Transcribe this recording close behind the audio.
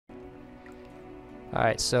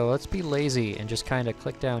Alright, so let's be lazy and just kind of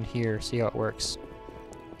click down here, see how it works.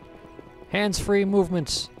 Hands-free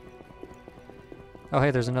movements! Oh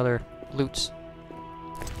hey, there's another loot.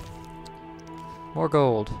 More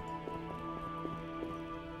gold.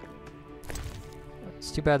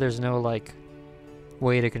 It's too bad there's no, like,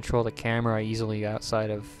 way to control the camera easily outside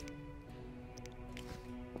of...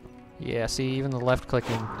 Yeah, see, even the left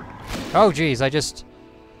clicking... Oh geez, I just...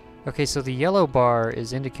 Okay, so the yellow bar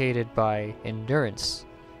is indicated by endurance.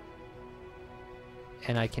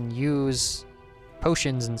 And I can use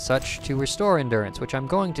potions and such to restore endurance, which I'm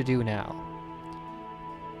going to do now.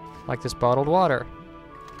 Like this bottled water.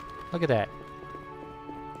 Look at that.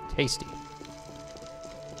 Tasty.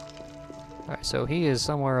 Alright, so he is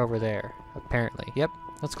somewhere over there, apparently. Yep.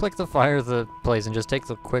 Let's click the fire the place and just take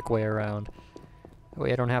the quick way around. That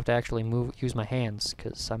way I don't have to actually use my hands,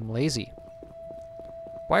 because I'm lazy.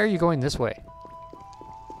 Why are you going this way?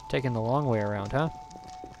 Taking the long way around, huh?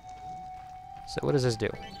 So what does this do?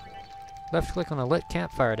 Left click on a lit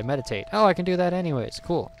campfire to meditate. Oh, I can do that anyways.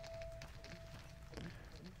 Cool.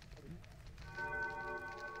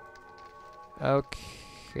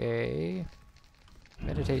 Okay.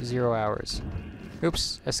 Meditate 0 hours.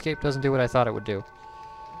 Oops, escape doesn't do what I thought it would do.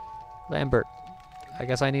 Lambert, I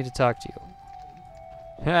guess I need to talk to you.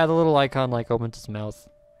 Yeah, the little icon like opens its mouth.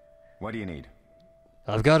 What do you need?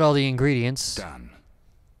 I've got all the ingredients. Done.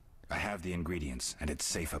 I have the ingredients, and it's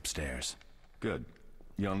safe upstairs. Good.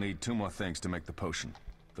 You'll need 2 more things to make the potion.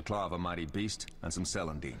 The claw of a mighty beast, and some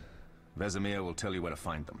celandine. Vesemir will tell you where to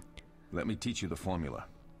find them. Let me teach you the formula.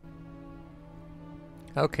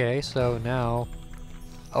 Okay, so now...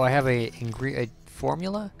 Oh, I have a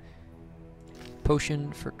formula?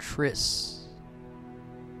 Potion for Triss.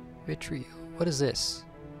 Vitrio. What is this?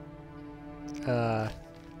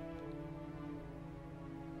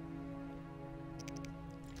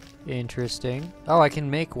 Interesting. Oh, I can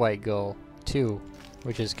make white gull, too,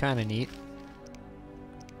 which is kind of neat.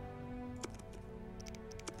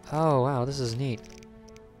 Oh, wow, this is neat.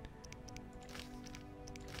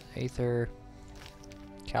 Aether,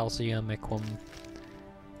 calcium, equum,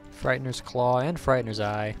 Frightener's claw, and Frightener's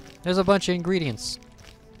eye. There's a bunch of ingredients.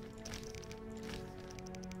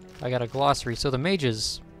 I got a glossary. So the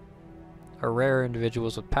mages are rare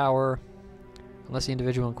individuals with power. Unless the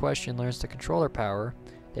individual in question learns to control their power,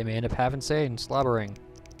 they may end up having say and slobbering.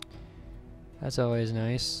 That's always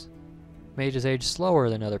nice. Mages age slower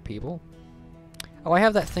than other people. Oh, I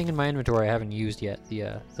have that thing in my inventory I haven't used yet.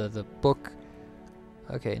 The book.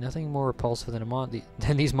 Okay, nothing more repulsive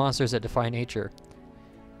than these monsters that defy nature.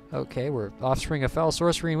 Okay, we're offspring of foul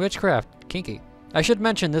sorcery and witchcraft. Kinky. I should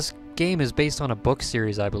mention this game is based on a book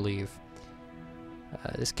series, I believe.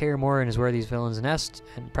 This Kaer Morhen is where these villains nest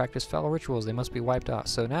and practice foul rituals. They must be wiped off.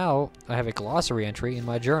 So now I have a glossary entry in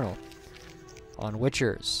my journal on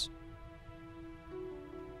Witchers.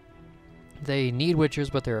 They need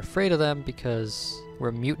Witchers, but they're afraid of them because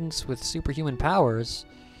we're mutants with superhuman powers.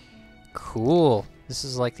 Cool. This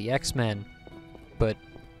is like the X-Men, but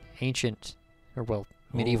ancient, or well,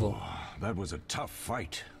 medieval. Oh, that was a tough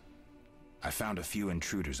fight. I found a few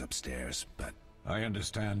intruders upstairs, but... I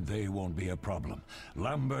understand they won't be a problem.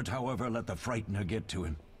 Lambert, however, let the Frightener get to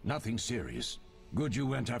him. Nothing serious. Good you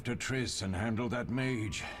went after Triss and handled that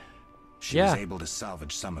mage. She was able to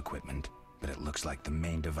salvage some equipment, but it looks like the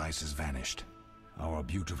main device has vanished. Our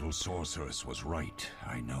beautiful sorceress was right,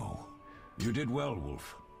 I know. You did well,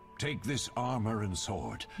 Wolf. Take this armor and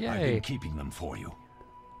sword. Yay. I've been keeping them for you.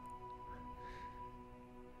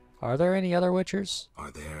 Are there any other Witchers?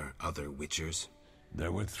 Are there other Witchers?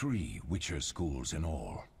 There were 3 Witcher schools in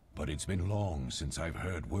all, but it's been long since I've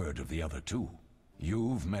heard word of the other 2.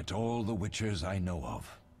 You've met all the Witchers I know of,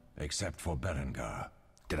 except for Berengar.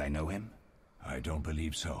 Did I know him? I don't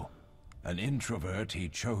believe so. An introvert, he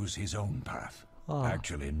chose his own path. Oh.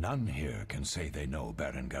 Actually, none here can say they know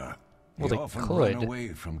Berengar. Well, He they often could. ran away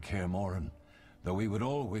from Kaer Morhen, though he would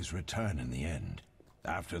always return in the end.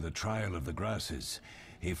 After the trial of the grasses,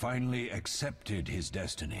 he finally accepted his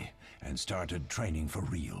destiny and started training for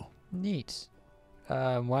real. Neat.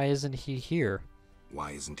 Why isn't he here?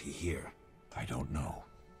 Why isn't he here? I don't know.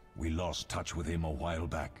 We lost touch with him a while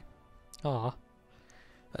back. Aw.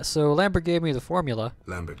 So Lambert gave me the formula.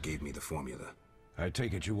 Lambert gave me the formula. I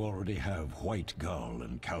take it you already have white gull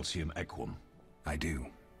and calcium equum. I do.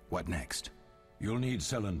 What next? You'll need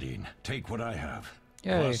celandine. Take what I have.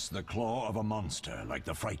 Yay. Plus the claw of a monster like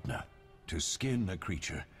the Frightener. To skin a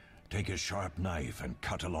creature, take a sharp knife and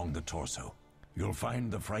cut along the torso. You'll find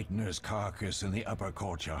the Frightener's carcass in the upper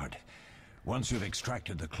courtyard. Once you've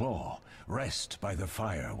extracted the claw, rest by the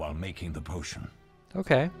fire while making the potion.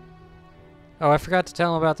 Okay. Oh, I forgot to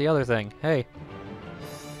tell him about the other thing. Hey.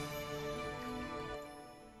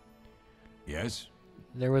 Yes?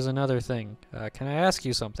 There was another thing. Can I ask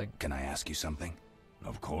you something? Can I ask you something?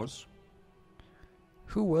 Of course.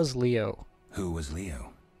 Who was Leo? Who was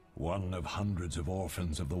Leo? One of hundreds of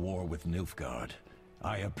orphans of the war with Nilfgaard.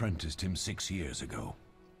 I apprenticed him 6 years ago.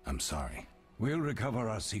 I'm sorry. We'll recover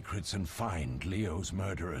our secrets and find Leo's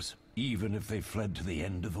murderers, even if they fled to the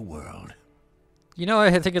end of the world. You know,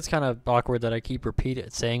 I think it's kind of awkward that I keep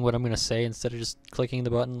saying what I'm going to say instead of just clicking the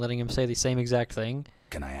button, letting him say the same exact thing.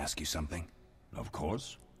 Can I ask you something? Of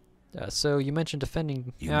course. So you mentioned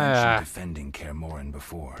defending... You mentioned defending Kaer Morhen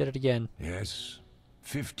before. Did it again. Yes.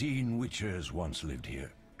 15 witchers once lived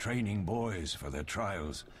here, training boys for their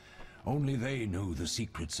trials. Only they knew the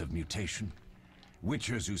secrets of mutation.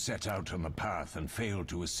 Witchers who set out on the path and failed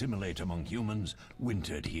to assimilate among humans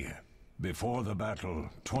wintered here. Before the battle,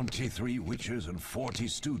 23 witchers and 40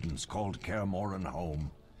 students called Kaer Morhen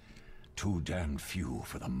home. Too damn few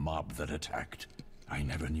for the mob that attacked. I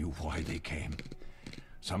never knew why they came.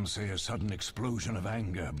 Some say a sudden explosion of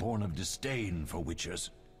anger born of disdain for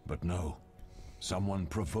witchers. But no. Someone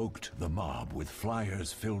provoked the mob with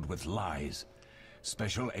flyers filled with lies.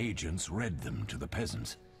 Special agents read them to the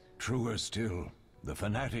peasants. Truer still, the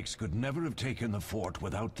fanatics could never have taken the fort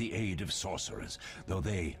without the aid of sorcerers, though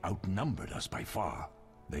they outnumbered us by far.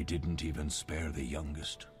 They didn't even spare the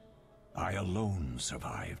youngest. I alone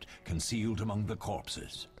survived, concealed among the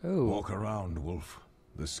corpses. Ooh. Walk around, Wolf.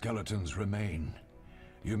 The skeletons remain.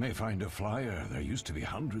 You may find a flyer, there used to be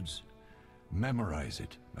hundreds. Memorize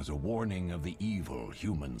it as a warning of the evil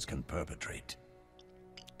humans can perpetrate.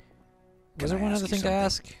 Was there one other thing to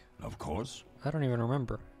ask? Of course. I don't even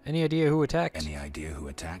remember. Any idea who attacked? Any idea who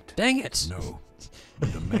attacked? Dang it! No.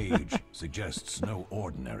 The mage suggests no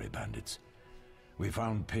ordinary bandits. We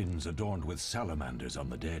found pins adorned with salamanders on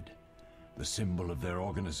the dead. The symbol of their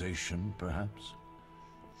organization, perhaps?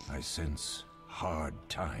 I sense hard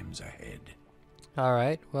times ahead.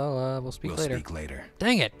 Alright, well, we'll speak later. We'll speak later.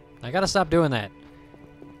 Dang it! I gotta stop doing that.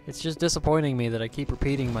 It's just disappointing me that I keep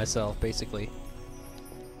repeating myself, basically.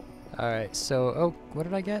 Alright, so, oh, what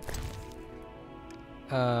did I get?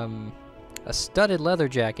 A studded leather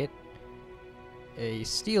jacket. A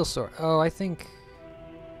steel sword. Oh, I think...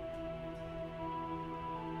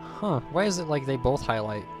 Huh, why is it like they both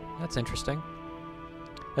highlight? That's interesting.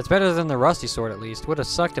 That's better than the rusty sword, at least. Would have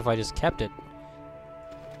sucked if I just kept it.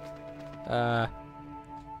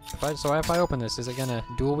 If I open this, is it gonna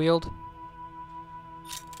dual wield?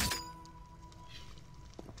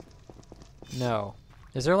 No.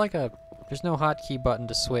 Is there like a... There's no hotkey button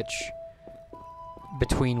to switch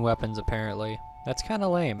between weapons, apparently. That's kind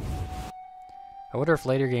of lame. I wonder if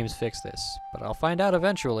later games fix this. But I'll find out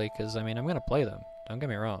eventually, because, I mean, I'm gonna play them. Don't get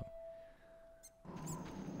me wrong.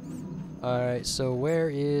 Alright, so where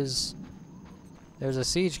is... There's a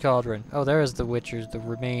siege cauldron. Oh, there is the Witchers, the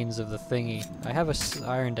remains of the thingy. I have a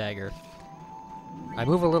iron dagger. I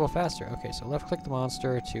move a little faster. Okay, so left-click the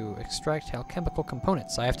monster to extract alchemical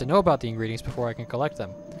components. I have to know about the ingredients before I can collect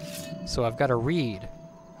them. So I've got to read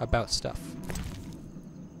about stuff.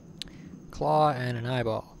 Claw and an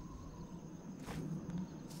eyeball.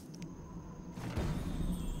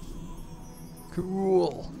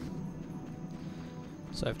 Cool.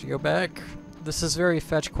 So I have to go back. This is very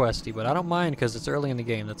fetch questy, but I don't mind because it's early in the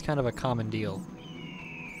game. That's kind of a common deal.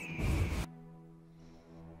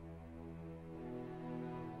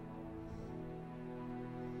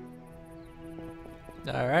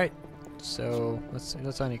 Alright, so let's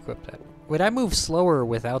unequip that. Wait, I move slower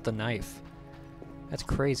without the knife. That's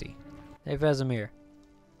crazy. Hey, Vesemir.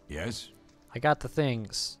 Yes? I got the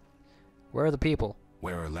things. Where are the people?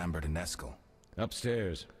 Where are Lambert and Eskel?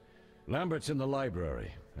 Upstairs. Lambert's in the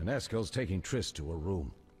library, and Eskel's taking Triss to a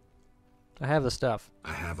room. I have the stuff.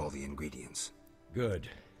 I have all the ingredients. Good.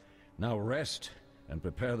 Now rest, and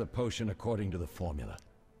prepare the potion according to the formula.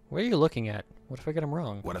 Where are you looking at? What if I get them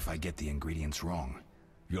wrong? What if I get the ingredients wrong?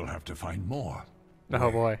 You'll have to find more.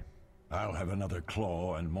 Oh boy. I'll have another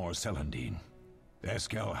claw and more celandine.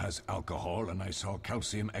 Eskel has alcohol, and I saw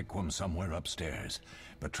calcium equum somewhere upstairs.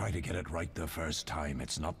 But try to get it right the first time.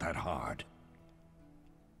 It's not that hard.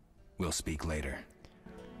 We'll speak later.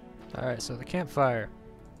 Alright, so the campfire.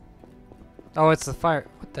 Oh, it's the fire.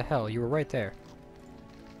 What the hell? You were right there.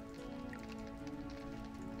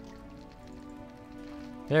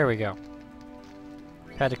 There we go.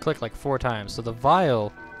 Had to click like 4 times. So the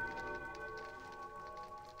vial...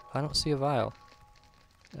 I don't see a vial.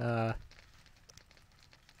 There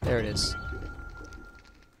it is.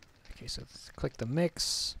 Okay, so let's click the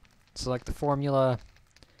mix. Select the formula.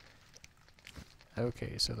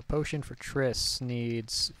 Okay, so the potion for Triss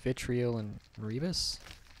needs vitriol and rebus?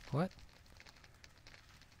 What?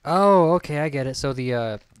 Oh, okay, I get it. So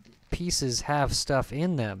the pieces have stuff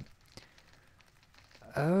in them.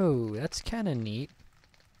 Oh, that's kind of neat.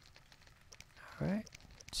 Alright.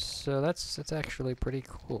 So that's actually pretty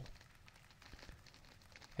cool.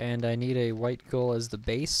 And I need a white gull as the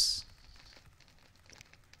base.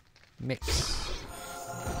 Mix.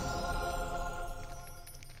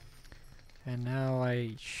 And now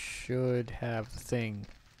I should have the thing.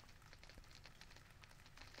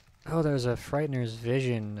 Oh, there's a Frightener's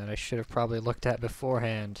vision that I should have probably looked at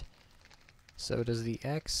beforehand. So does the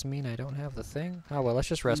X mean I don't have the thing? Oh well, let's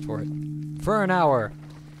just rest for it. For an hour!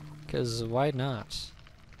 Because why not?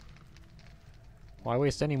 Why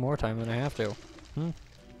waste any more time than I have to?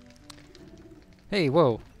 Hey,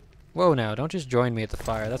 whoa. Whoa now, don't just join me at the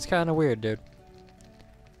fire. That's kind of weird, dude.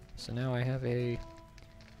 So now I have a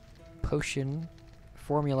potion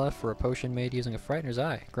formula for a potion made using a Frightener's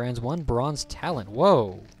Eye. Grants 1 bronze talent.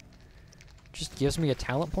 Whoa! Just gives me a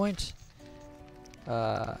talent point?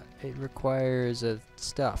 It requires a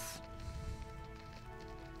stuff.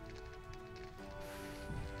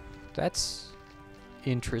 That's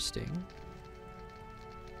interesting.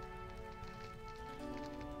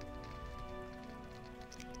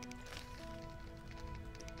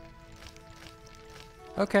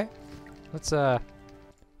 Okay. Let's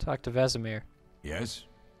talk to Vesemir. Yes?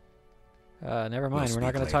 Never mind. We'll We're not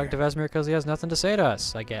speak going to talk to later. Vesemir because he has nothing to say to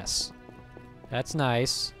us, I guess. That's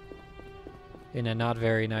nice. In a not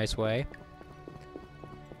very nice way.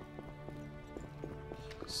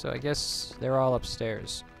 So I guess they're all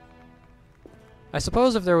upstairs. I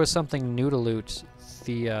suppose if there was something new to loot,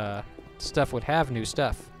 the stuff would have new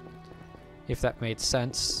stuff. If that made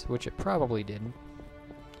sense, which it probably didn't.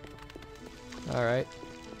 Alright.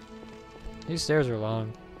 These stairs are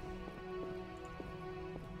long.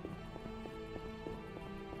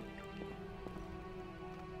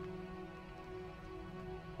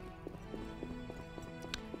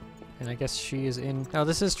 And I guess she is in... Oh,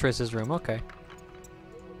 this is Triss's room. Okay.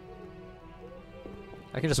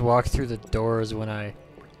 I can just walk through the doors when I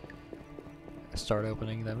start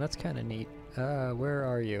opening them. That's kind of neat. Where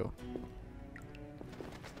are you?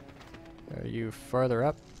 Are you farther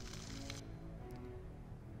up?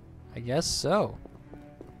 I guess so.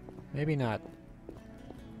 Maybe not.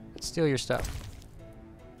 Let's steal your stuff.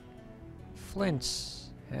 Flints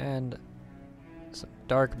and some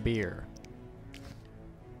dark beer.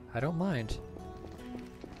 I don't mind.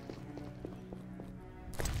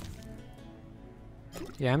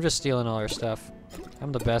 Yeah, I'm just stealing all our stuff.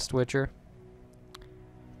 I'm the best Witcher.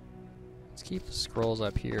 Let's keep the scrolls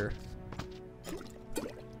up here.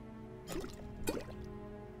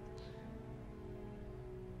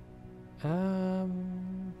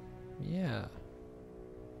 Yeah.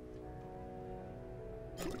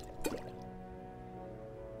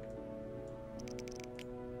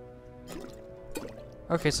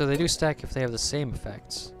 Okay, so they do stack if they have the same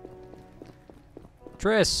effects.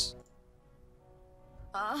 Triss!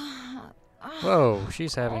 Whoa,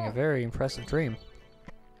 she's having a very impressive dream.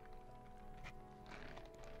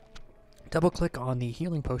 Double-click on the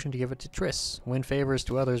healing potion to give it to Triss. Win favors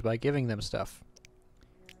to others by giving them stuff.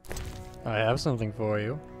 I have something for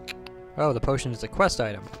you. Oh, the potion is a quest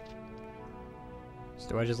item. So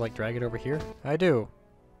do I just, like, drag it over here? I do.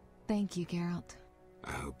 Thank you, Geralt.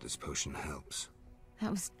 I hope this potion helps.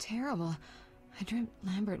 That was terrible. I dreamt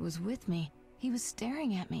Lambert was with me. He was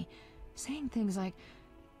staring at me, saying things like,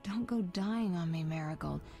 "Don't go dying on me,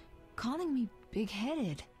 Marigold," calling me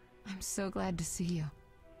big-headed. I'm so glad to see you.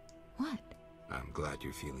 What? I'm glad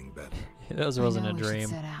you're feeling better. It wasn't a We should dream.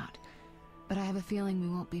 set out, but I have a feeling we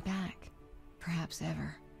won't be back. Perhaps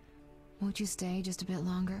ever. Won't you stay just a bit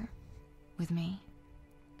longer? With me?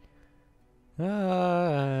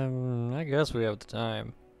 I guess we have the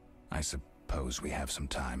time. I suppose we have some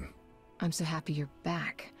time. I'm so happy you're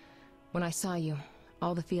back. When I saw you,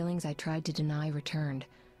 all the feelings I tried to deny returned,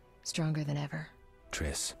 stronger than ever.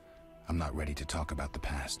 Triss, I'm not ready to talk about the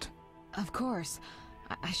past. Of course.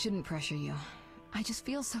 I shouldn't pressure you. I just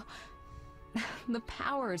feel so... the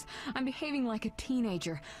powers. I'm behaving like a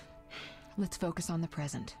teenager. Let's focus on the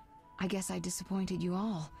present. I guess I disappointed you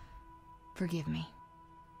all. Forgive me.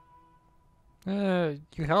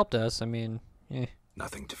 You helped us. I mean, eh.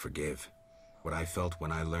 Nothing to forgive. What I felt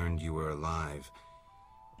when I learned you were alive,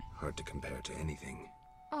 hard to compare to anything.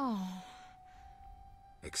 Oh,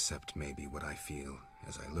 Except maybe what I feel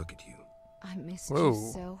as I look at you. I missed Whoa.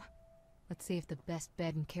 you so. Let's see if the best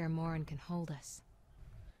bed in Kaer Morhen can hold us.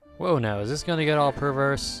 Whoa, now, is this gonna get all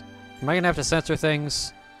perverse? Am I gonna have to censor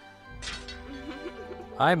things?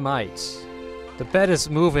 I might. The bed is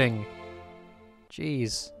moving.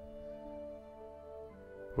 Jeez.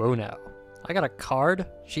 Whoa, now. I got a card?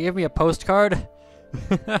 She gave me a postcard?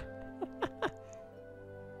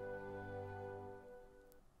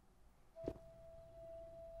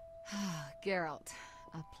 Geralt,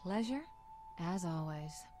 a pleasure, as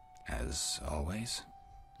always. As always?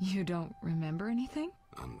 You don't remember anything?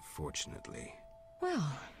 Unfortunately.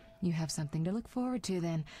 Well, you have something to look forward to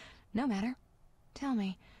then. No matter. Tell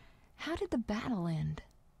me, how did the battle end?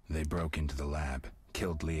 They broke into the lab,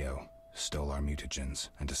 killed Leo, stole our mutagens,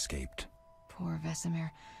 and escaped. Poor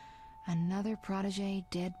Vesemir. Another protege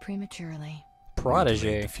dead prematurely. We Protege.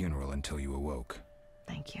 delayed the funeral until you awoke.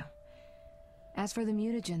 Thank you. As for the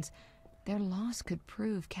mutagens, their loss could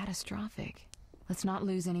prove catastrophic. Let's not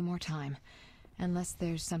lose any more time. Unless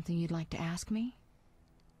there's something you'd like to ask me?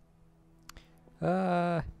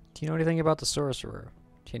 Do you know anything about the sorcerer?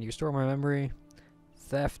 Can you store my memory?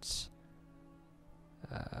 Thefts?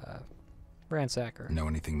 Ransacker. Know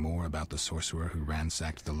anything more about the sorcerer who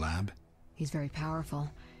ransacked the lab? He's very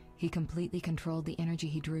powerful. He completely controlled the energy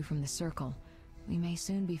he drew from the circle. We may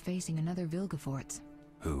soon be facing another Vilgefortz.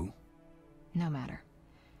 Who? No matter.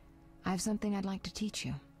 I have something I'd like to teach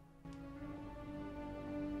you.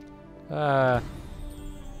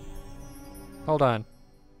 Hold on.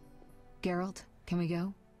 Geralt, can we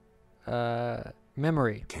go?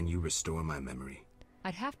 Memory. Can you restore my memory?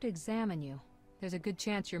 I'd have to examine you. There's a good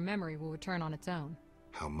chance your memory will return on its own.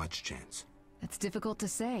 How much chance? That's difficult to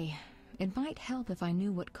say. It might help if I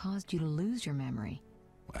knew what caused you to lose your memory.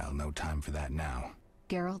 Well, no time for that now.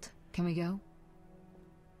 Geralt, can we go?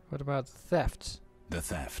 What about theft? The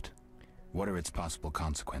theft. What are its possible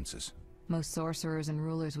consequences? Most sorcerers and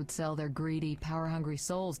rulers would sell their greedy, power-hungry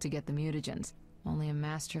souls to get the mutagens. Only a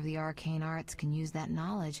master of the arcane arts can use that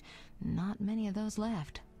knowledge. Not many of those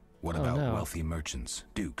left. What Oh, about no. wealthy merchants,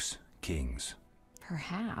 dukes, kings?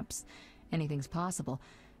 Perhaps. Anything's possible,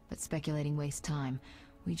 but speculating wastes time.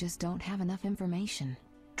 We just don't have enough information.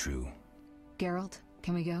 True. Geralt,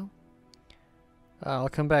 can we go? I'll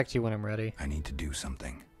come back to you when I'm ready. I need to do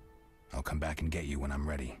something. I'll come back and get you when I'm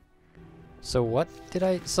ready. So what did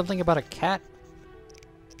I... Something about a cat?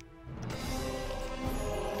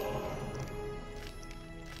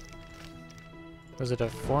 Was it a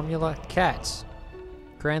formula? Cats.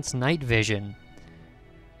 Grants night vision.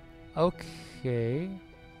 Okay.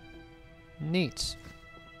 Neat.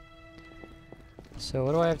 So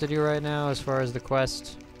what do I have to do right now as far as the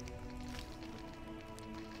quest?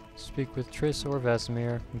 Speak with Triss or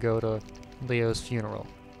Vesemir. Go to Leo's funeral.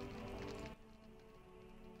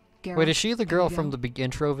 Geralt, Wait, is she the can girl we from go? the big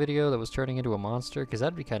intro video that was turning into a monster? Because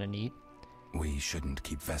that'd be kind of neat. We shouldn't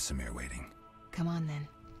keep Vesemir waiting. Come on then.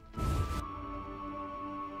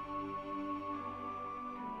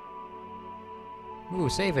 Ooh,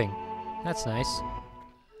 saving. That's nice.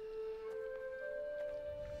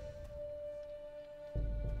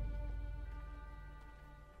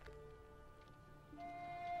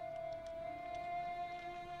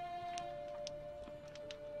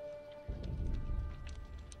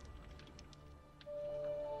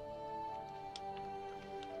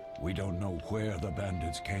 We don't know where the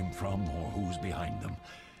bandits came from or who's behind them.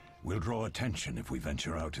 We'll draw attention if we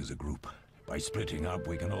venture out as a group. By splitting up,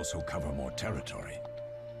 we can also cover more territory.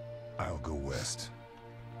 I'll go west.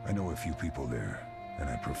 I know a few people there, and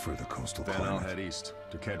I prefer the coastal Then I'll climate. head east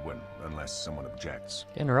to Kedwin, unless someone objects.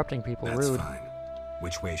 Interrupting people, That's rude. fine.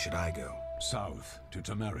 Which way should I go? South to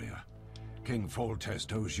Temeria. King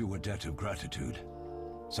Foltest owes you a debt of gratitude.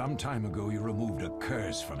 Some time ago, you removed a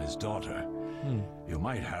curse from his daughter. You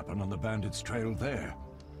might happen on the bandits' trail there.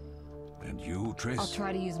 And you, Triss? I'll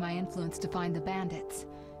try to use my influence to find the bandits.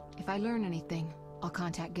 If I learn anything, I'll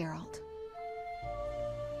contact Geralt.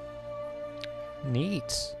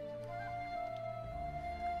 Neat.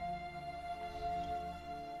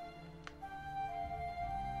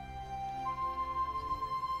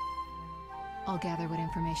 I'll gather what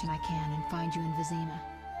information I can and find you in Vesemir.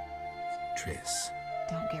 Triss.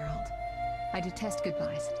 Don't, Geralt. I detest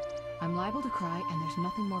goodbyes. I'm liable to cry, and there's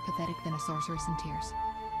nothing more pathetic than a sorceress in tears.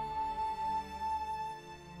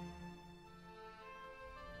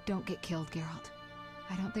 Don't get killed, Geralt.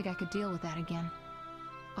 I don't think I could deal with that again.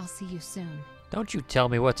 I'll see you soon. Don't you tell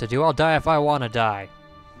me what to do. I'll die if I want to die.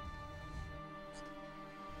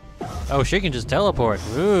 Oh, she can just teleport.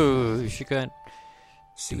 Ooh, she couldn't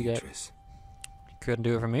See we you, got- Triss.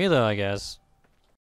 do it for me though, I guess.